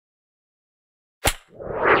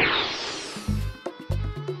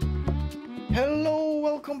Hello,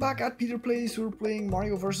 welcome back at PewDiePie. We're playing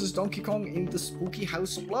Mario vs. Donkey Kong in the Spooky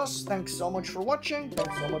House Plus. Thanks so much for watching.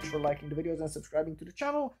 Thanks so much for liking the videos and subscribing to the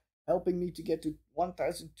channel, helping me to get to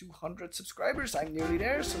 1,200 subscribers. I'm nearly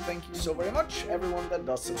there, so thank you so very much, everyone that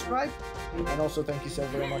does subscribe. And also thank you so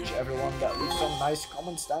very much, everyone that leaves some nice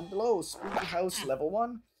comments down below. Spooky House level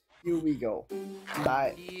 1. Here we go.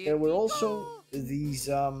 There were also these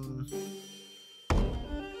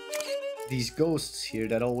ghosts here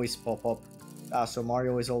that always pop up. So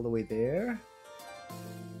Mario is all the way there.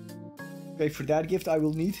 Okay, for that gift I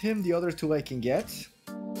will need him. The other two I can get.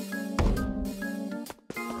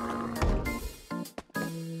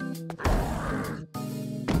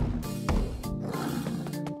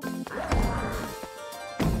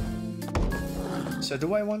 So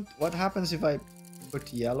do I want... What happens if I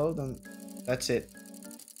put yellow? Then that's it.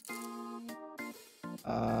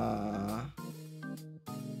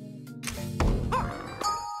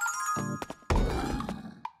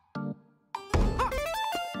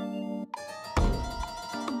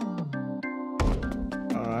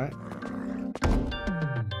 Alright.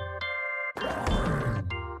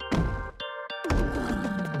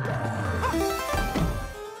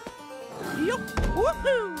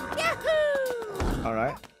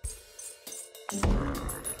 Alright.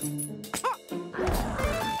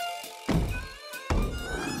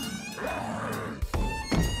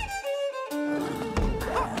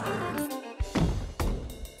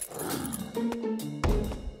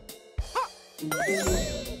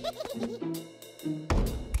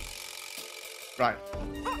 Right.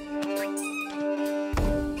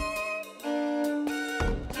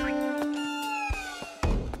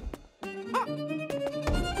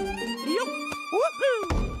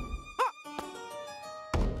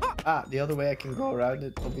 The other way I can go around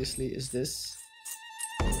it, obviously, is this.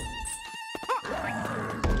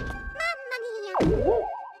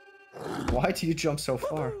 Why do you jump so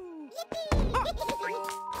far?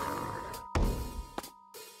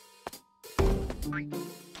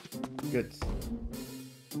 Good.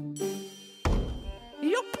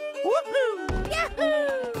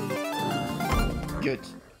 Good.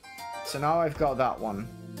 So now I've got that one.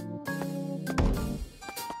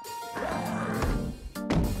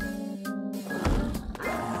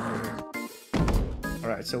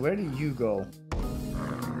 Alright, so where do you go?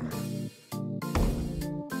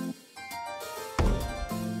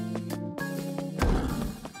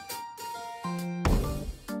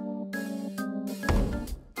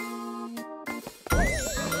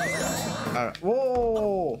 Alright.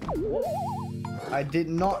 Whoa! I did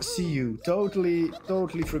not see you. Totally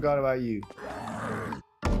forgot about you.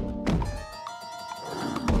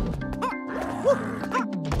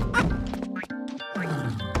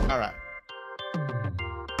 Alright.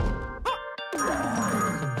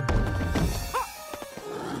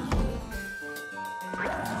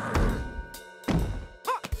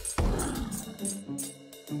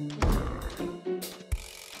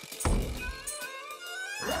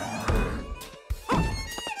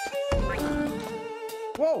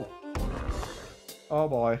 Whoa! Oh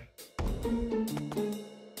boy.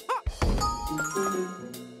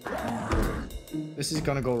 This is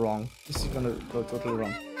gonna go wrong. This is gonna go totally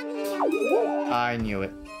wrong. I knew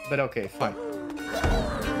it. But okay, fine.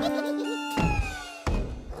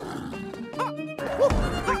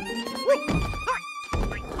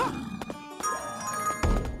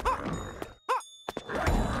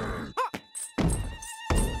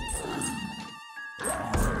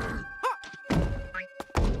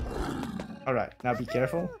 Alright, now be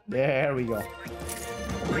careful. There we go.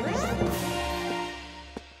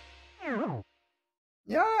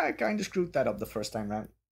 Yeah, I kinda screwed that up the first time round.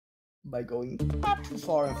 By going up too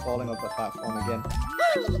far and falling off the platform again.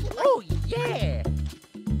 Oh yeah!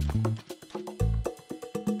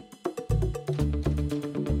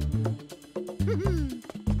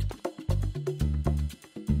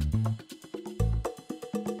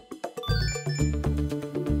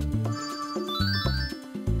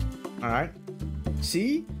 Alright.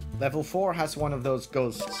 See? Level 4 has one of those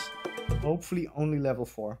ghosts. Hopefully only level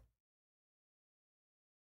 4.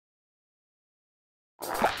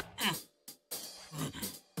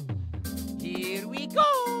 Here we go!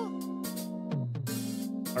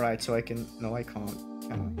 Alright, so I can... No, I can't.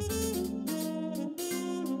 Can I?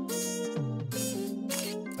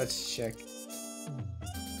 Let's check.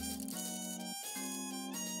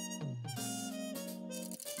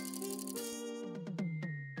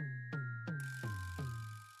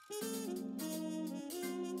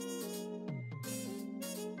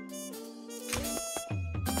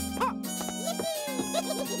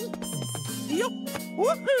 Yup!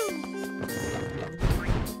 Woohoo!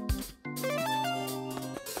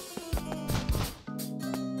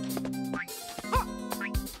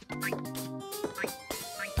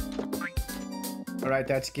 Alright,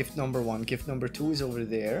 that's gift number 1. Gift number 2 is over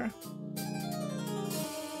there.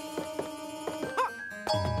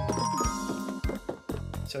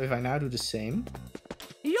 So if I now do the same.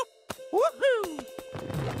 Yup. Woohoo!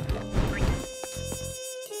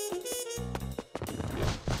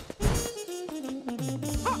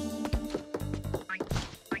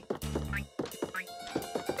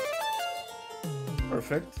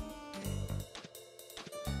 Perfect.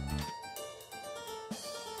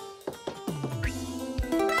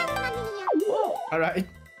 Alright.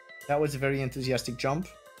 That was a very enthusiastic jump.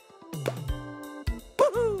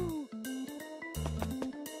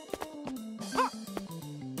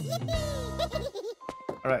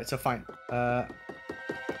 Alright, so fine.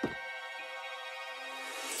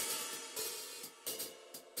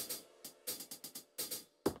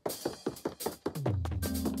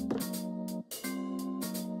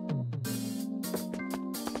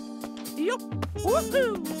 Yup.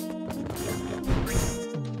 Woohoo!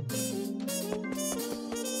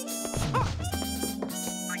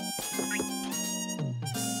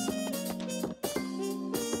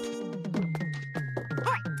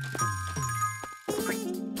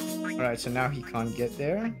 Alright, so now he can't get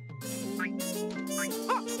there.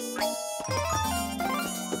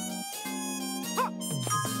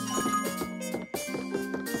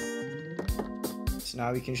 So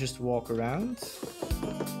now we can just walk around.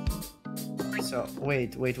 So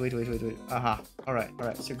wait. Aha.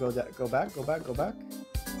 Alright. So go back.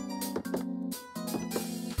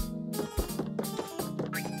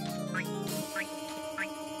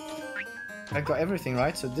 I got everything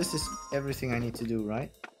right, so this is everything I need to do,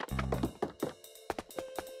 right?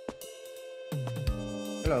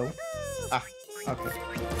 Hello. Ah, okay.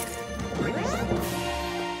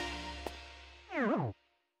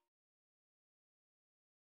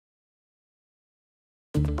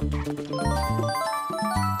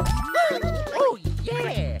 Oh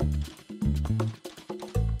yeah!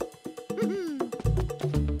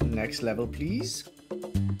 Next level, please.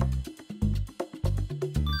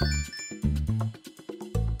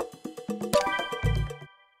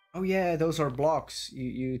 Oh yeah, those are blocks.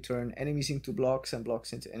 You turn enemies into blocks and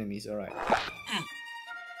blocks into enemies. All right.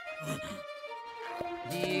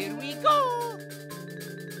 Here we go!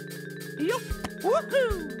 Yup!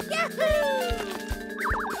 Woohoo! Yahoo!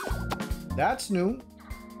 That's new.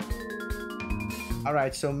 All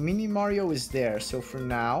right, so Mini Mario is there. So for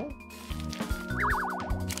now,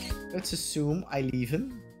 let's assume I leave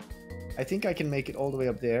him. I think I can make it all the way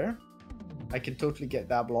up there. I can totally get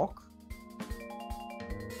that block.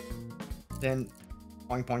 Then,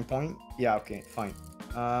 point. Yeah, okay, fine.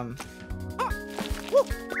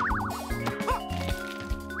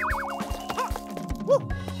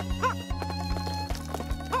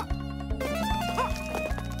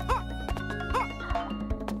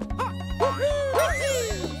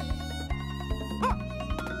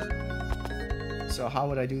 So how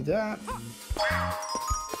would I do that?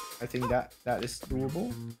 I think that is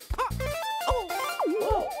doable.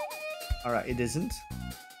 All right, it isn't.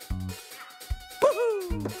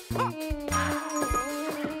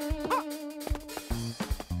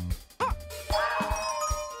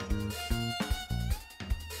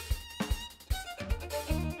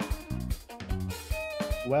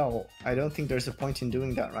 Well, I don't think there's a point in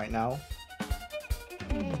doing that right now.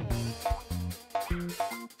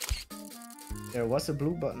 There was a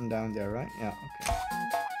blue button down there, right? Yeah,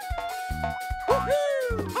 okay.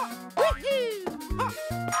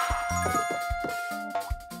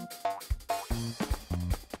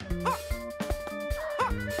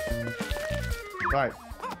 Right.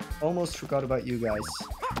 Almost forgot about you guys.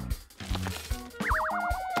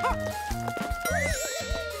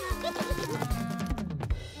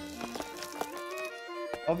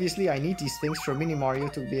 Obviously, I need these things for Mini Mario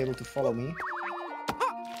to be able to follow me.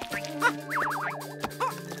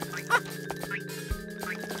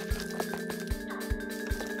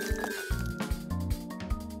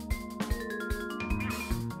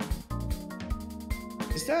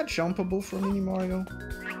 Is that jumpable for Mini Mario?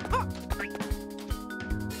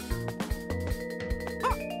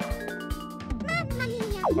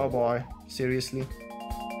 Oh boy, seriously?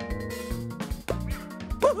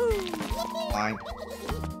 Fine.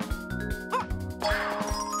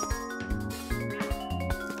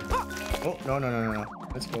 Oh, no.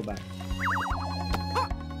 Let's go back.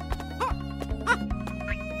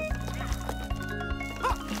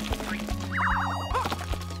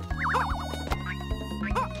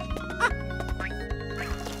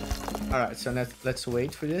 Alright, so let's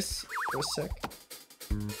wait for this for a sec.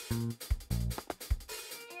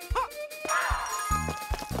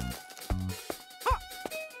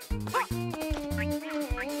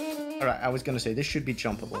 Alright, I was gonna say, this should be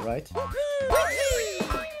jumpable, right?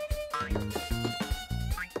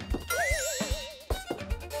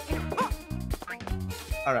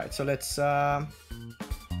 Alright, so let's...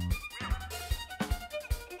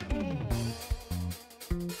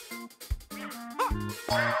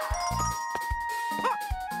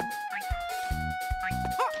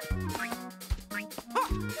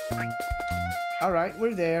 Alright,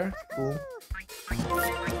 we're there. Cool.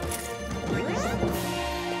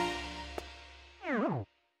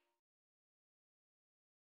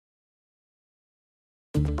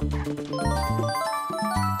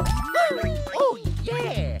 Oh,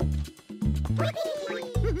 yeah!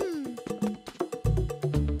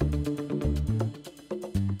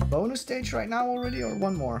 Bonus stage right now already, or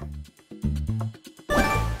one more?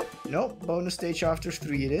 Nope, bonus stage after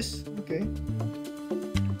 3 it is. Okay.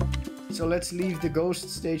 So let's leave the ghost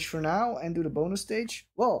stage for now and do the bonus stage.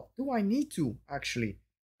 Well, do I need to, actually?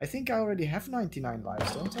 I think I already have 99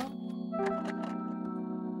 lives, don't I?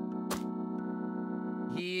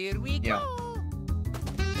 Here we go!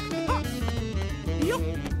 Yeah. Yup!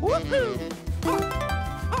 Woohoo!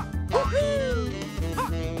 Woohoo!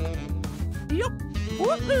 Yup!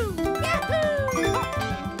 Woohoo! Yahoo!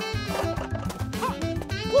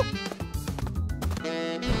 Whoop!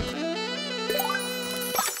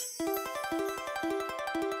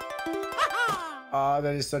 Ah,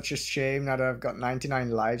 that is such a shame. Now that I've got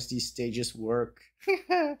 99 lives, these stages work.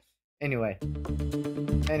 Anyway,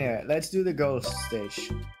 let's do the ghost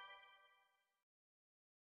stage.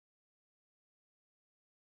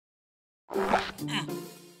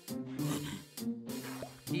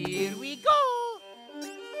 Here we go!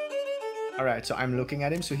 Alright, so I'm looking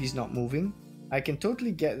at him, so he's not moving. I can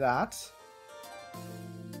totally get that.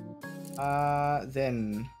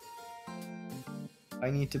 Then I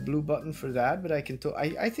need the blue button for that, but I can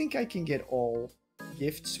I think I can get all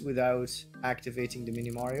gifts without activating the mini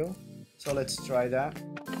Mario. So let's try that.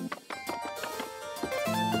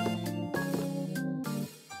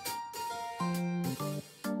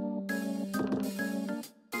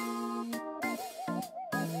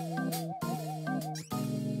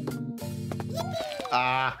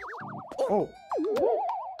 Ah. Oh.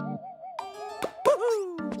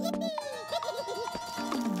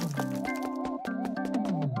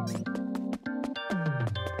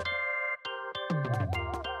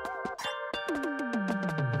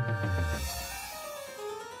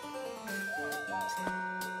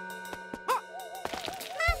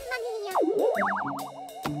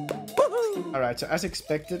 Alright, so as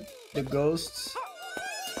expected, the ghosts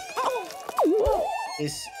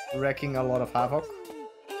is wreaking a lot of havoc.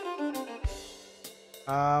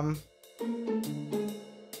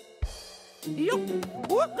 Yup!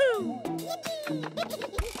 Woohoo!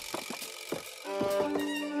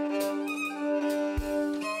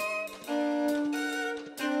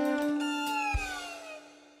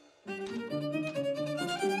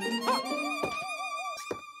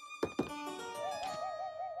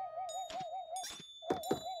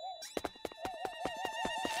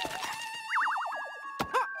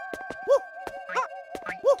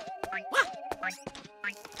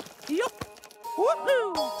 Yup!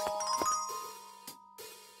 Woohoo!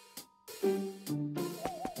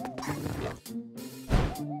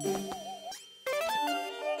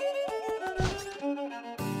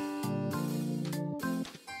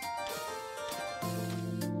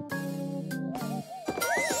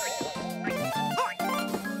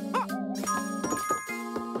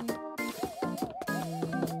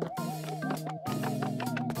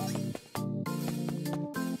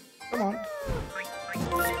 Come on.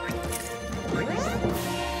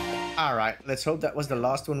 Alright, let's hope that was the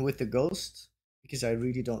last one with the ghost, because I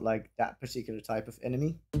really don't like that particular type of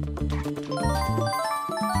enemy.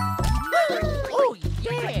 Oh,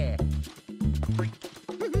 yeah!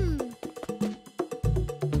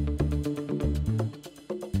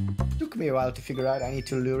 Took me a while to figure out I need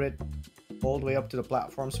to lure it all the way up to the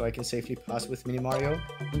platform so I can safely pass with Mini Mario.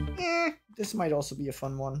 This might also be a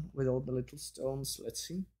fun one with all the little stones. Let's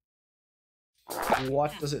see.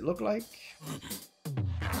 What does it look like?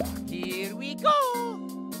 Here we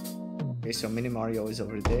go! Okay, so Mini Mario is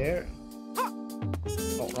over there.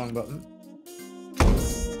 Oh, wrong button.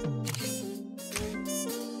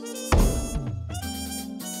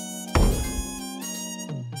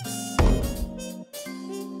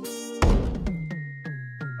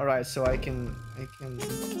 Alright, so I can...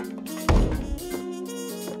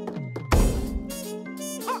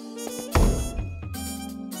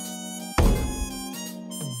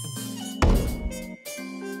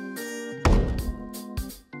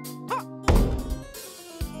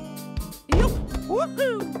 Yup!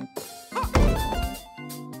 Woohoo!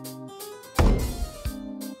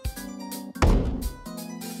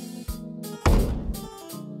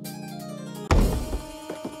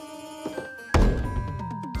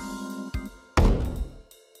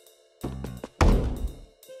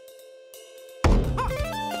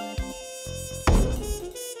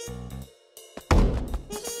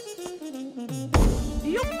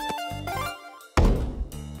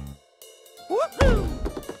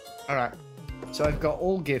 Alright. So I've got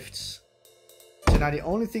all gifts. So now the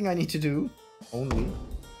only thing I need to do,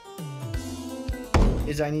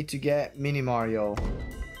 is I need to get Mini Mario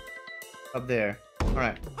up there.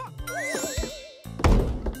 Alright.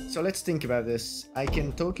 So let's think about this. I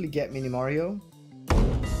can totally get Mini Mario.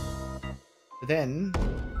 But then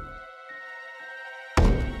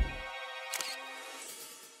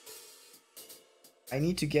I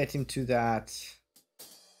need to get him to that.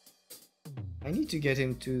 I need to get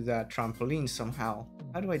him to that trampoline somehow.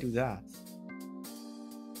 How do I do that?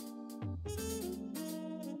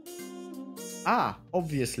 Ah,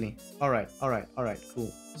 obviously. Alright,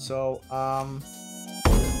 cool. So, I'm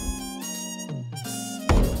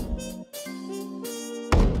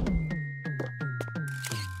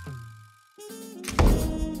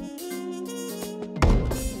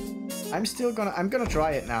gonna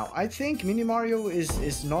try it now. I think Mini Mario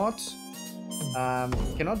is not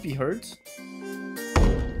cannot be hurt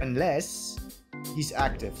unless he's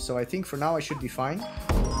active. So I think for now I should be fine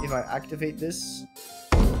if I activate this.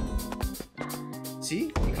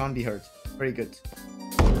 See? He can't be hurt. Very good.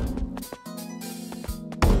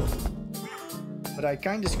 But I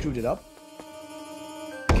kind of screwed it up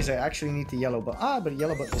because I actually need the yellow button. Ah, but the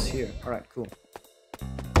yellow button is here. Alright, cool.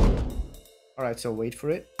 Alright, so wait for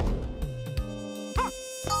it.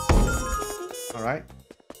 Alright.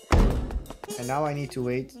 And now I need to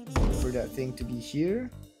wait for that thing to be here.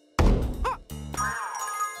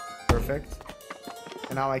 Perfect.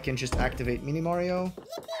 And now I can just activate Mini Mario.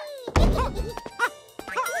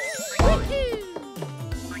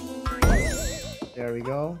 There we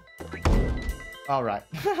go. Alright.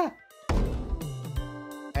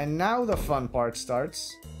 And now the fun part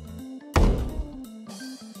starts.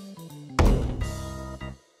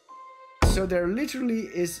 So there literally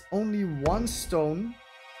is only one stone.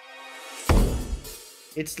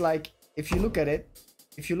 It's like, if you look at it,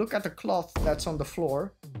 if you look at the cloth that's on the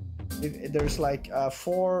floor, there's like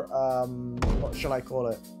four, what shall I call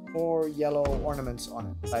it? 4 yellow ornaments on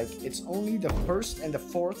it. Like, it's only the first and the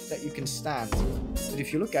fourth that you can stand. But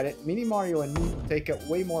if you look at it, Mini Mario and me take up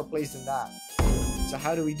way more place than that. So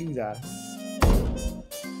how do we do that?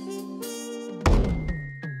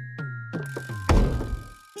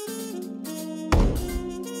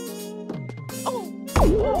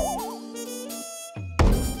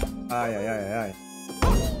 Ay.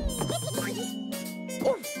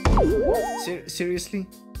 Seriously?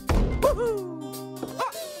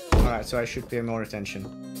 Alright, so I should pay more attention.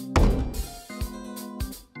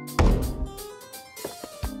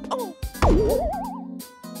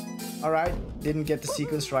 Alright, didn't get the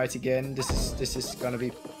sequence right again. This is gonna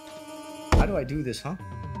be... How do I do this, huh?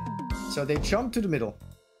 So they jump to the middle.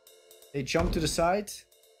 They jump to the side.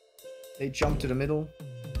 They jump to the middle.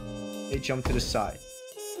 They jump to the side.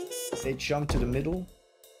 They jump to the middle.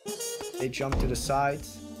 They jump to the side.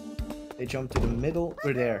 They jump to the middle.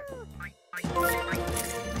 We're there.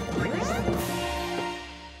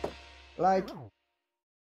 Like,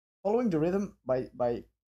 following the rhythm by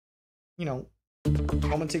you know,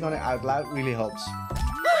 commenting on it out loud really helps.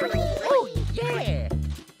 Oh, yeah!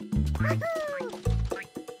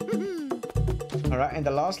 Alright, and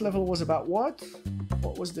the last level was about what?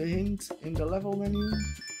 What was the hint in the level menu?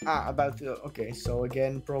 Ah, about the... Okay, so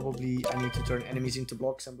again, probably I need to turn enemies into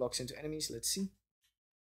blocks and blocks into enemies. Let's see.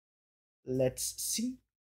 Let's see.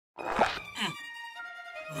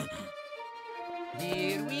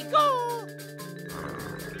 Here we go!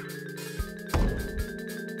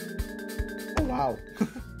 Oh, wow.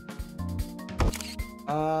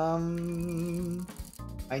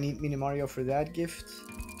 I need Mini Mario for that gift.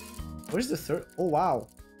 Where's the third? Oh, wow.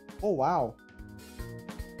 Oh, wow.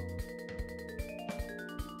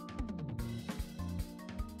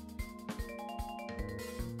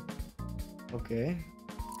 Okay.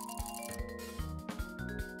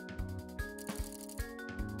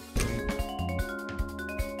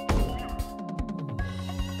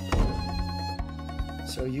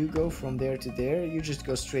 So you go from there to there, you just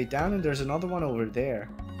go straight down, and there's another one over there.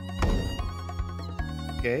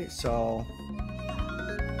 Okay, so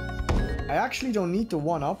I actually don't need the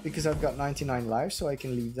 1-up because I've got 99 lives, so I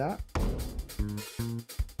can leave that.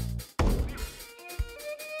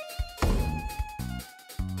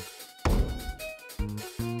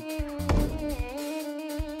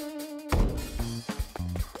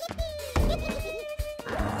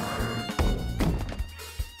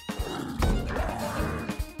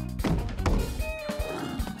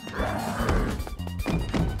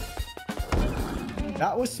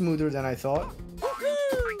 That was smoother than I thought.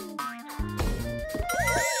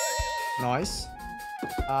 Nice.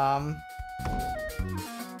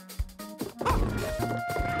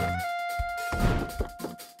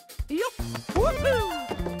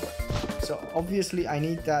 So obviously I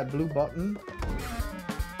need that blue button.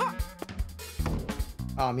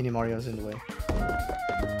 Ah, Mini Mario's in the way.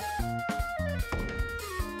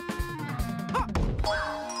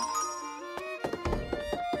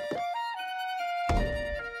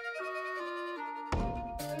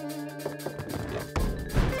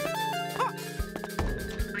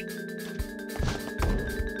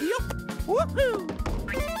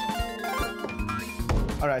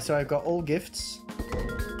 Alright, so I've got all gifts.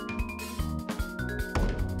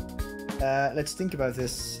 Let's think about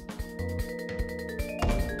this.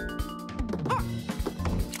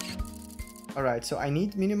 Alright, so I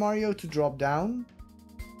need Mini Mario to drop down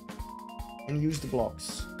and use the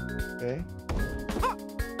blocks. Okay.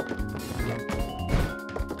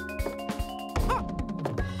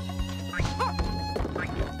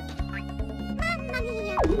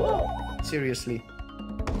 Seriously,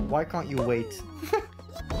 why can't you wait?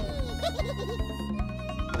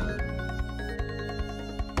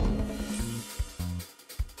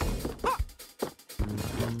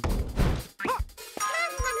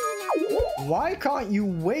 Why can't you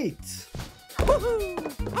wait?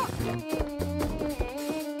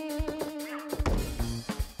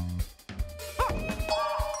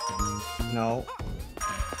 No.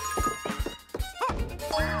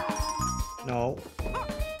 No.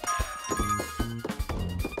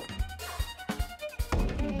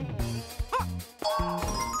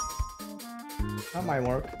 That might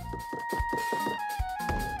work.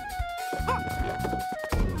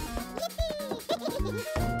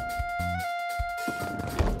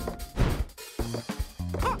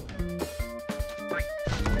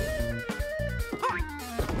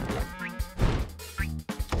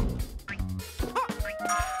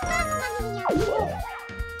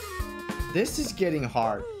 This is getting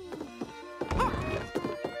hard.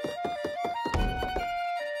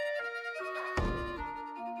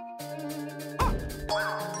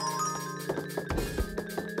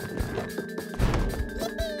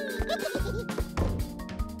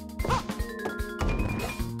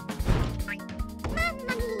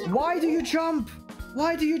 Why do you jump?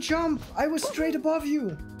 Why do you jump? I was straight above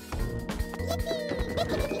you.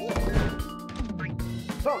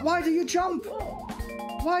 But why do you jump?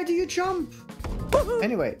 Why do you jump?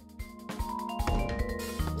 Anyway.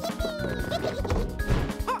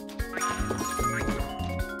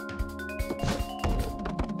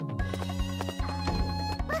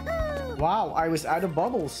 Wow, I was out of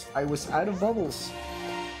bubbles. I was out of bubbles.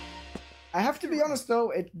 I have to be honest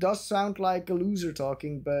though, it does sound like a loser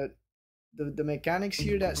talking, but the mechanics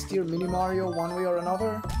here that steer Mini Mario one way or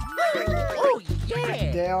another, Oh,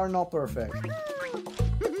 yeah! they are not perfect.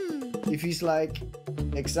 If he's like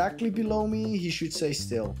exactly below me, he should stay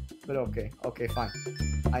still. But okay, okay, fine.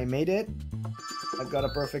 I made it. I've got a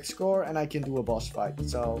perfect score and I can do a boss fight.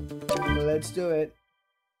 So let's do it.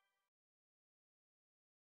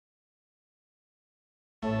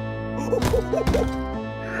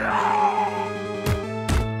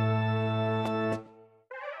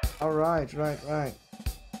 All right, right.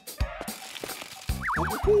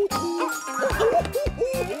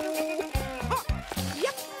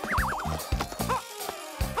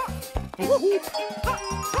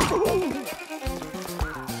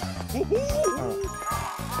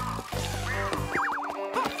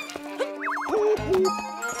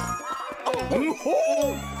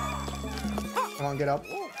 Come on, get up.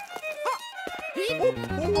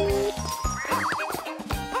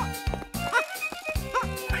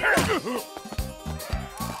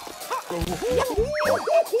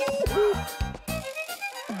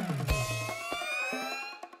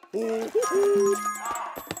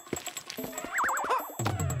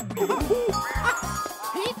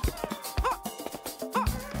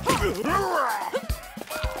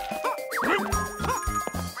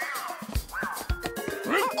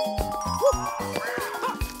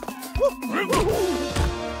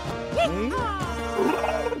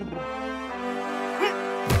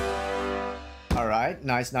 Alright,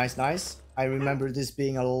 nice. I remember this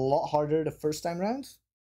being a lot harder the first time round.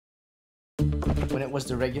 When it was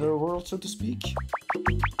the regular world, so to speak.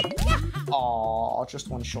 Aww, just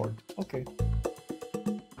one short. Okay.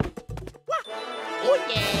 Oh,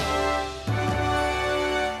 yeah!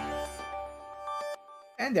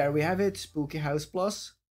 And there we have it. Spooky House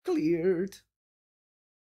Plus cleared.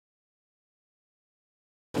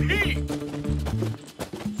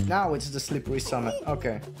 Now it's the Slippery Summit.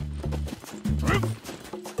 Okay.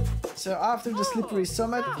 So after the Slippery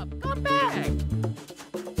Summit, Come back!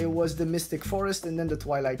 it was the Mystic Forest and then the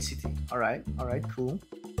Twilight City. Alright, cool.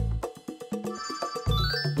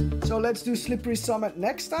 So let's do Slippery Summit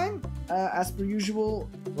next time. As per usual,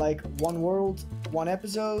 like one world, one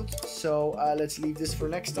episode. So let's leave this for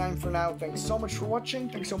next time. For now, thanks so much for watching.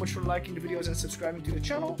 Thanks so much for liking the videos and subscribing to the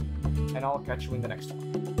channel. And I'll catch you in the next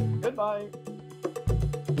one. Goodbye.